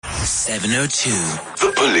702.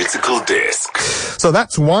 The Political Desk. So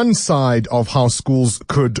that's one side of how schools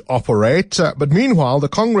could operate. But meanwhile, the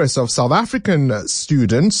Congress of South African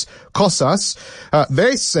Students, COSAS,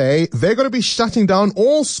 they say they're going to be shutting down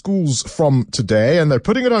all schools from today, and they're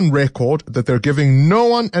putting it on record that they're giving no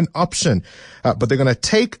one an option. But they're going to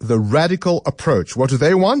take the radical approach. What do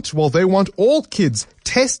they want? Well, they want all kids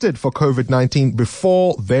tested for COVID-19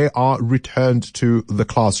 before they are returned to the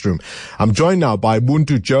classroom. I'm joined now by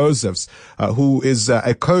Buntu Josephs, who is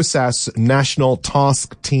a COSAS National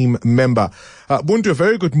Task Team member. Buntu, a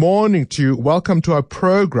very good morning to you. Welcome to our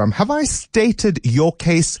program. Have I stated your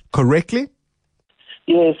case correctly?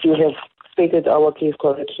 Yes, you have stated our case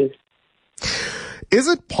correctly. Is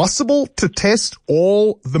it possible to test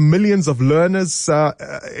all the millions of learners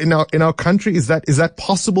in our country? Is that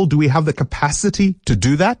possible? Do we have the capacity to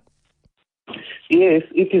do that? Yes,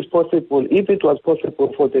 it is possible. If it was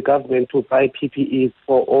possible for the government to buy PPEs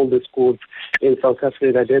for all the schools in South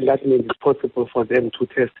Africa, then that means it's possible for them to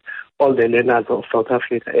test all the learners of South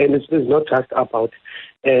Africa. And it's not just about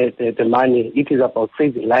the money. It is about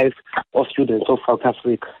saving lives of students of South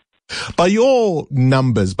Africa. By your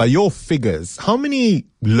numbers, by your figures, how many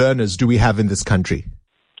learners do we have in this country?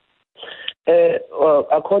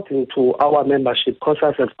 According to our membership,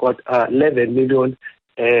 COSAS has got 11 million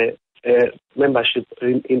membership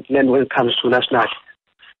when it comes to national.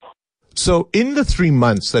 So in the 3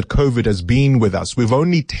 months that COVID has been with us, we've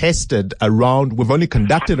only conducted around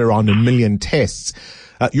 1 million tests.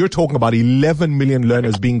 You're talking about 11 million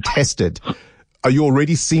learners being tested. Are you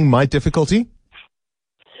already seeing my difficulty?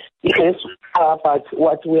 Yes, but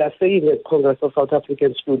what we are saying at Congress of South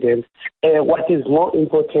African Students, what is more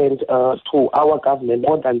important to our government,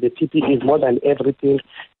 more than the PPE, more than everything,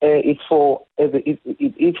 it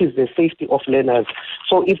is the safety of learners.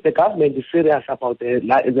 So if the government is serious about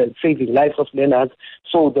the saving lives of learners,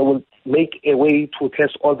 so they will make a way to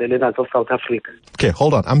test all the learners of South Africa. Okay,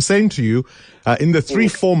 hold on. I'm saying to you, in the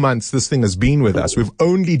 3-4 months this thing has been with us, we've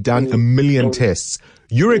only done 1 million tests.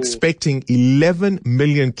 You're expecting 11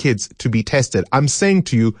 million kids to be tested. I'm saying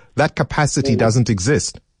to you that capacity doesn't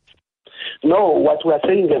exist. No, what we are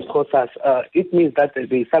saying is, COSAS, it means that there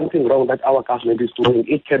is something wrong that our government is doing.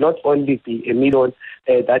 It cannot only be 1 million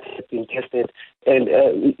that has been tested, and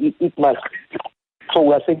it must. So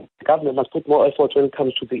we are saying the government must put more effort when it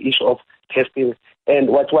comes to the issue of testing. And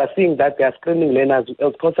what we are seeing that they are screening learners.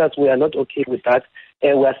 As COSAS, we are not okay with that.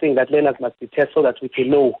 And we are saying that learners must be tested so that we can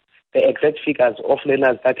know the exact figures of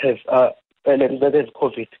learners that have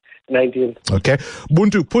COVID-19. Okay.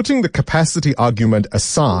 Buntu, putting the capacity argument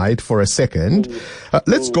aside for a second,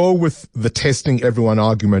 let's go with the testing everyone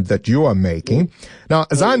argument that you are making. Now,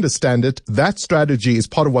 as I understand it, that strategy is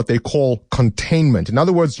part of what they call containment. In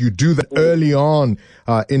other words, you do that early on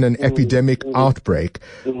in an epidemic outbreak.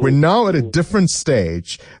 We're now at a different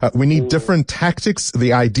stage. We need different tactics,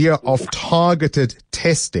 the idea of targeted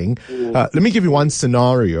testing. Let me give you one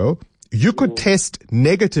scenario. You could test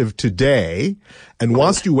negative today, and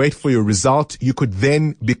whilst you wait for your result, you could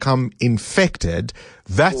then become infected.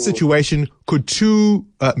 That situation could too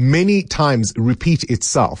many times repeat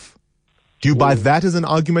itself. Do you buy that as an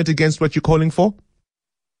argument against what you're calling for?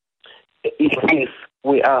 Yes,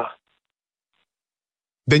 we are.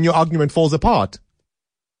 Then your argument falls apart.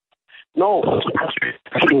 No,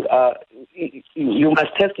 you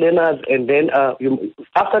must test learners, and then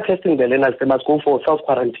after testing the learners, they must go for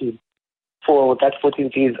self-quarantine for that 14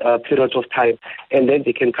 days period of time, and then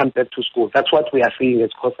they can come back to school. That's what we are saying as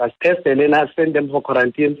COSAS. Test the learners, send them for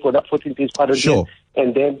quarantine for that 14 days quarantine, sure,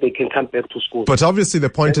 and then they can come back to school. But obviously the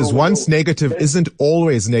point is once negative isn't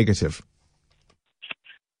always negative.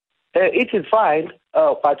 It is fine,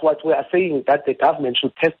 but what we are saying is that the government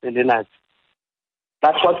should test the learners.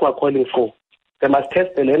 That's what we're calling for. They must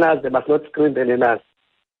test the learners, they must not screen the learners.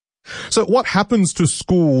 So what happens to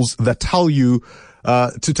schools that tell you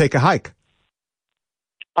to take a hike?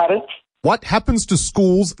 Pardon? What happens to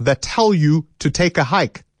schools that tell you to take a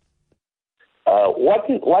hike?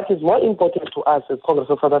 What is more important to us as Congress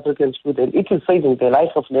of South African Students, it is saving the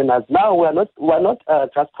lives of learners. Now we're not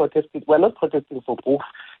just protesting. We're not protesting for books.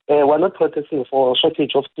 We're not protesting for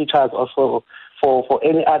shortage of teachers or for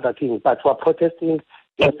any other thing. But we're protesting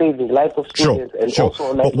saving the lives of students. Sure, and sure.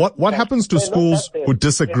 also, but what happens to schools who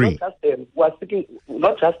disagree? Not just them. We're speaking,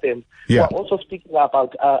 not just them. Yeah. We're also speaking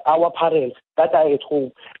about our parents that are at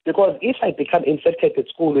home. Because if I become infected at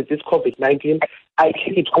school with this COVID-19, I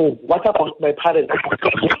take it home. What about my parents?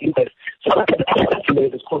 So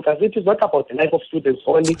it is not about the life of students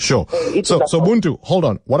only. Sure. So Buntu, hold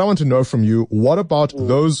on. What I want to know from you, what about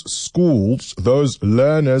those schools, those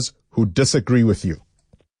learners who disagree with you?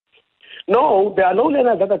 No, there are no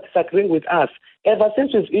learners that are disagreeing with us. Ever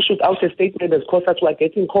since we've issued out a statement as COSAS, we are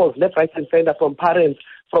getting calls left, right, and center from parents,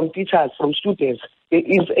 from teachers, from students.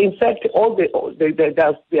 In fact, there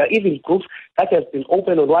are even groups that have been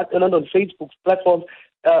opened on Facebook platforms,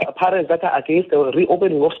 parents that are against the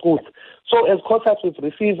reopening of schools. So as COSAS, we've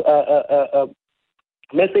received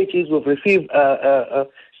messages, we've received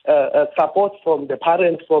support from the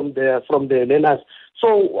parents, from the learners.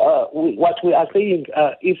 So what we are saying,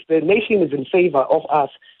 if the nation is in favor of us,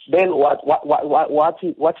 then what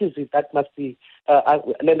is it that must be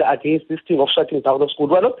against this thing of shutting down of schools?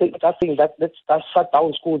 We're not just saying that let's shut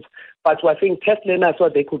down schools, but we're saying test learners so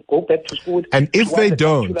they could go back to school. And if they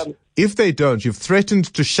don't, you've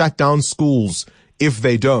threatened to shut down schools. If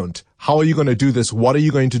they don't, how are you going to do this? What are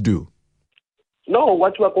you going to do? No,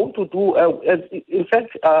 what we are going to do, in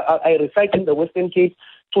fact, I reside in the Western Cape.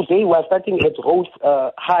 Today we are starting at Rose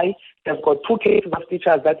High. They've got 2 cases of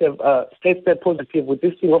teachers that have tested positive with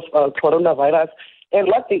this thing of coronavirus. And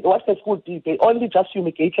what the school did, they only just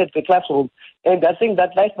fumigated the classroom. And they're saying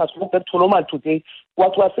that life must go back to normal today.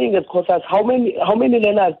 What we're saying is, COSAS, how many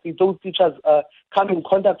learners did those teachers come in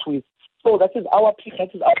contact with? So that is our plea,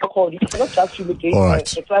 that is our call. You cannot just fumigate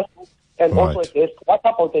the classroom and also a desk. What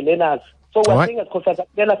about the learners? So we're saying at COSAS that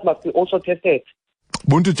learners must be also tested.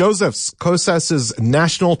 Buntu Josephs, COSAS's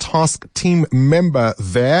National Task Team member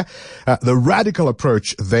there. The radical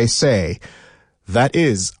approach, they say, that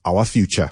is our future.